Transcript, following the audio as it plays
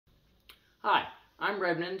Hi, I'm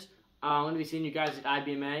Redmond. I'm going to be seeing you guys at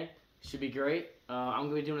IBMA. Should be great. I'm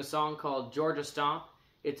going to be doing a song called Georgia Stomp.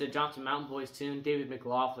 It's a Johnson Mountain Boys tune. David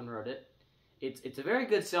McLaughlin wrote it. It's a very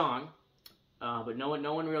good song, but no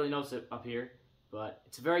one really knows it up here. But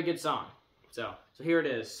it's a very good song. So here it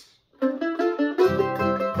is.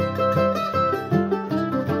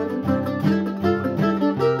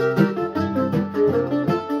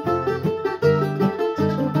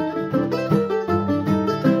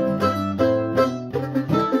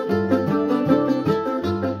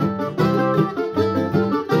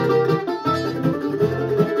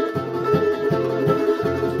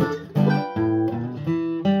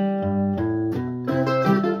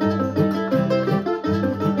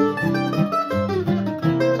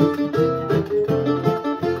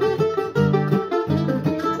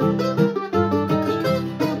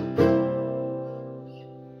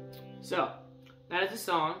 So that is the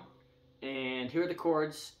song, and here are the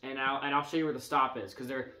chords, and I'll show you where the stop is,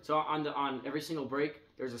 because on every single break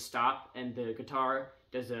there's a stop, and the guitar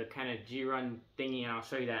does a kind of G run thingy, and I'll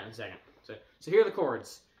show you that in a second. So here are the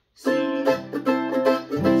chords: C, C,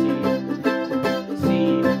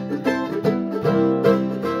 C,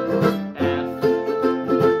 F,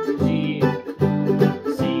 G, C,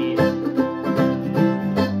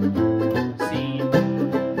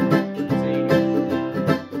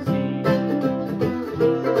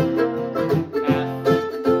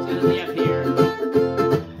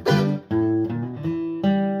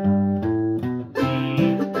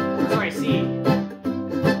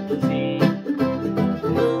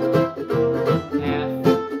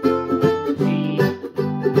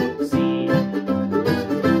 C.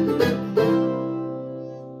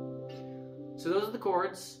 So those are the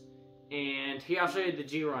chords, and here I'll show you the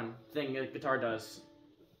G run thing the guitar does.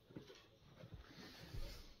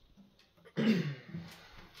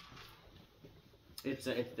 It's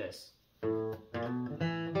this.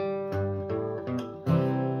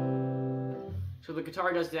 So the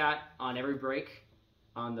guitar does that on every break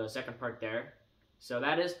on the second part there. So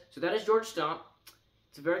that is Georgia Stomp.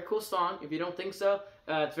 It's a very cool song. If you don't think so,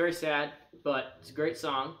 it's very sad, but it's a great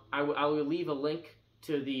song. I will leave a link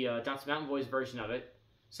to the Johnson Mountain Boys version of it.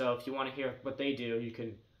 So if you want to hear what they do, you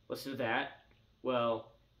can listen to that.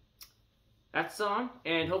 Well, that's the song,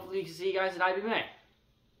 and hopefully you can see you guys at IBMA.